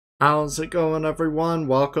How's it going, everyone?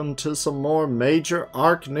 Welcome to some more major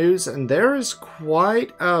ARK news, and there is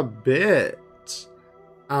quite a bit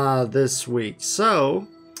this week. So,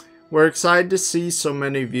 we're excited to see so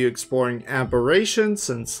many of you exploring Aberration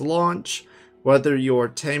since launch. Whether you're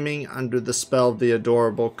taming under the spell of the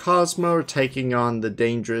adorable Cosmo or taking on the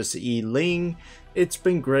dangerous Ling, it's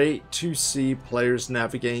been great to see players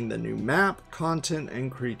navigating the new map, content,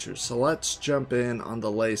 and creatures. So let's jump in on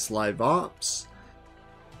the latest live ops.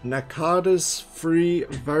 Nakata's free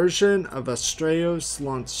version of Astraios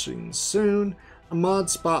launching soon, a mod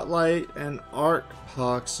spotlight, and ARK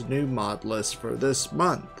POC's new mod list for this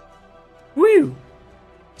month. Woo!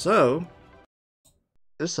 So,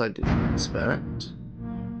 this I didn't expect.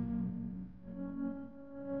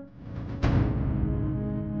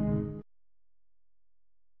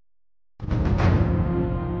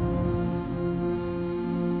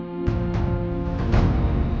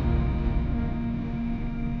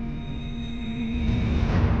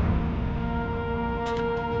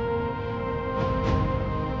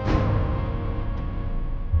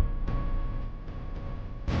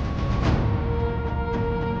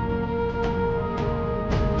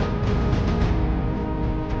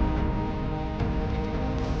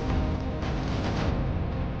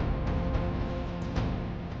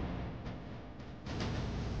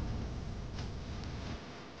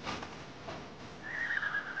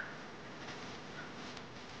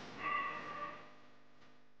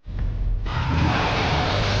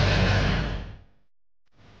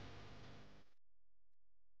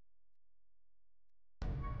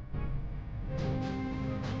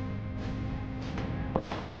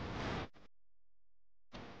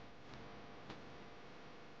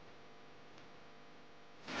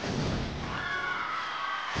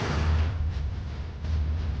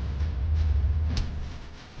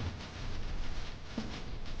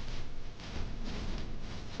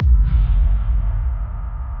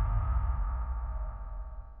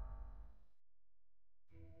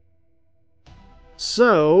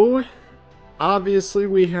 So, obviously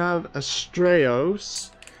we have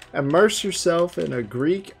Astraios. Immerse yourself in a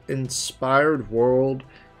Greek-inspired world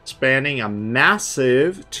spanning a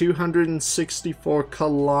massive 264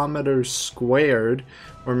 kilometers squared,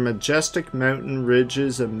 where majestic mountain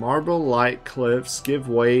ridges and marble-like cliffs give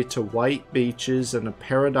way to white beaches and a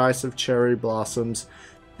paradise of cherry blossoms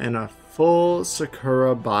and a full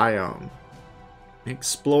sakura biome.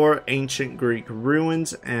 Explore ancient Greek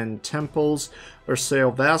ruins and temples, or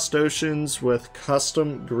sail vast oceans with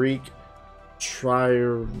custom Greek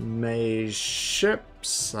Pyromane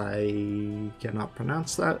ships. I cannot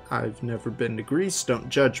pronounce that. I've never been to Greece, don't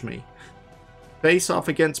judge me. Face off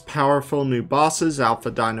against powerful new bosses,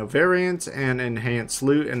 alpha dino variants, and enhanced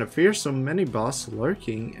loot, and a fearsome mini-boss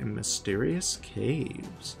lurking in mysterious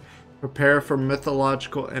caves. Prepare for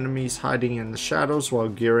mythological enemies hiding in the shadows while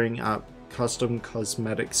gearing up custom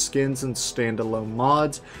cosmetic skins and standalone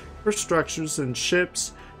mods for structures and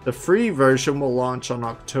ships. The free version will launch on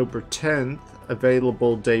October 10th,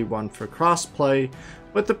 available day 1 for crossplay,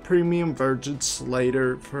 with the premium version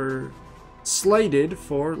slated for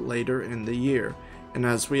later in the year. And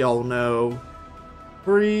as we all know,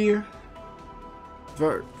 free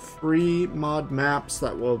mod maps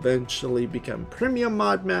that will eventually become premium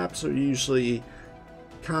mod maps are usually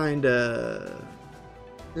kinda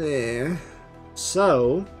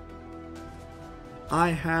so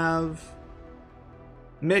I have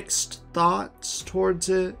mixed thoughts towards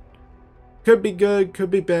it. Could be good, could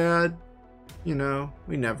be bad, you know,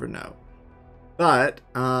 we never know. But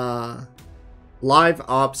live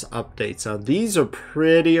ops updates, now these are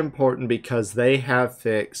pretty important because they have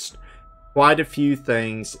fixed quite a few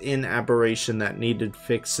things in Aberration that needed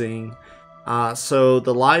fixing. So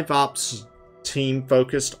the live ops team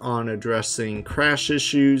focused on addressing crash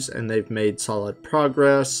issues, and they've made solid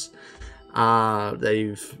progress.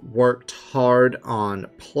 They've worked hard on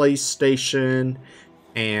PlayStation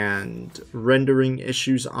and rendering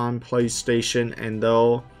issues on PlayStation, and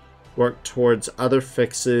they'll work towards other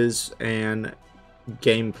fixes and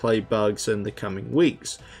gameplay bugs in the coming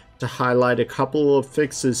weeks. To highlight a couple of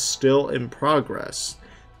fixes still in progress: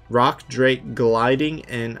 Rock Drake gliding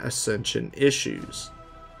and Ascension issues.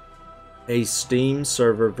 A Steam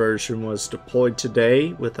server version was deployed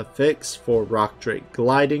today with a fix for Rock Drake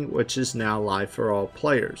gliding, which is now live for all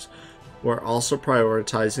players. We're also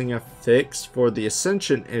prioritizing a fix for the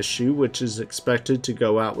Ascension issue, which is expected to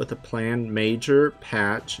go out with a planned major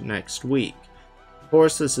patch next week. Of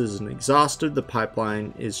course, this isn't exhaustive. The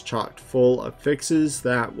pipeline is chock full of fixes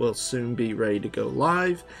that will soon be ready to go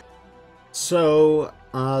live. So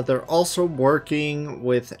they're also working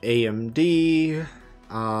with AMD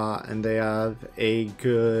and they have a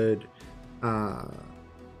good,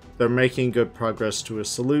 they're making good progress to a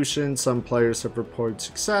solution. Some players have reported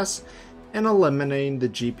success in eliminating the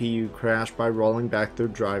GPU crash by rolling back their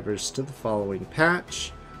drivers to the following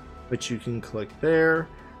patch, which you can click there.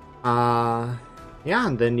 Yeah,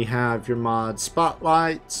 and then you have your mod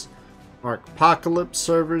spotlights, ARK Apocalypse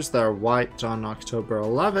servers that are wiped on October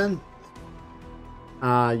 11th.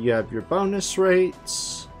 You have your bonus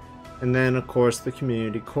rates, and then of course the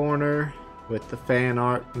community corner with the fan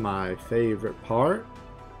art, my favorite part.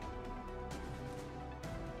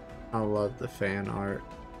 I love the fan art,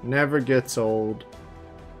 never gets old.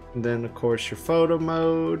 And then of course your photo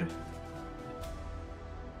mode.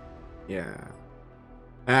 Yeah,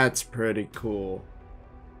 that's pretty cool.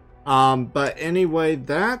 But anyway,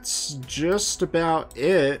 that's just about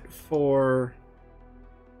it for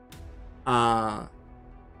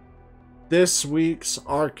this week's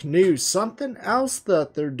ARK news. Something else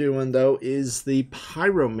that they're doing though is the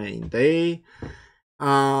Pyromane. They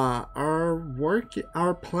are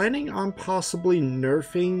planning on possibly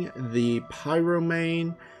nerfing the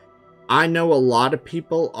Pyromane. I know a lot of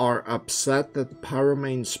people are upset that the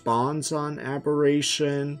Pyromane spawns on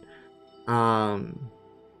Aberration.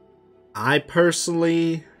 I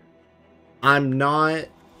personally, I'm not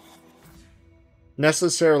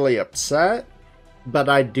necessarily upset, but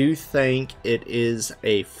I do think it is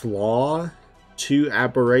a flaw to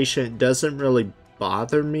Aberration. It doesn't really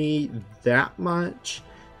bother me that much,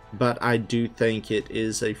 but I do think it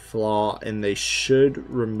is a flaw and they should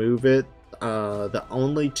remove it. The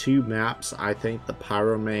only two maps I think the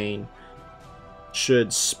Pyromane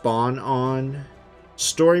should spawn on,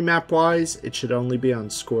 story map wise, it should only be on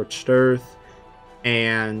Scorched Earth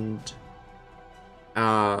and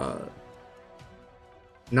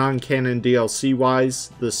non-canon DLC wise,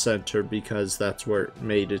 the center, because that's where it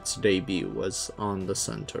made its debut, was on the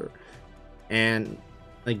center. And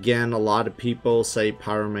again, a lot of people say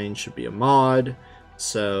Pyromane should be a mod.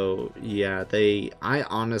 So yeah, I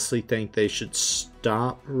honestly think they should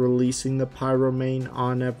stop releasing the Pyromane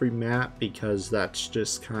on every map, because that's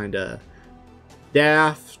just kind of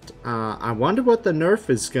daft. I wonder what the nerf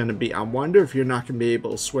is going to be. I wonder if you're not going to be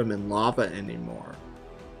able to swim in lava anymore.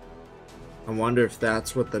 I wonder if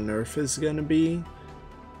that's what the nerf is going to be,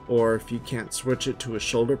 or if you can't switch it to a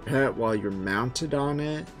shoulder pad while you're mounted on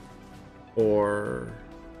it, or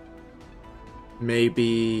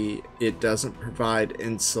maybe it doesn't provide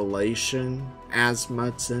insulation, as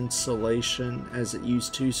much insulation as it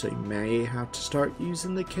used to, so you may have to start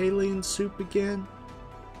using the Kaolian soup again.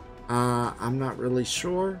 I'm not really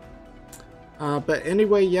sure. But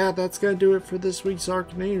anyway, yeah, that's gonna do it for this week's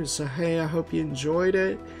ARK News. So hey, I hope you enjoyed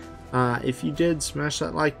it. If you did, smash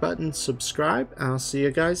that like button, subscribe, and I'll see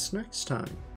you guys next time.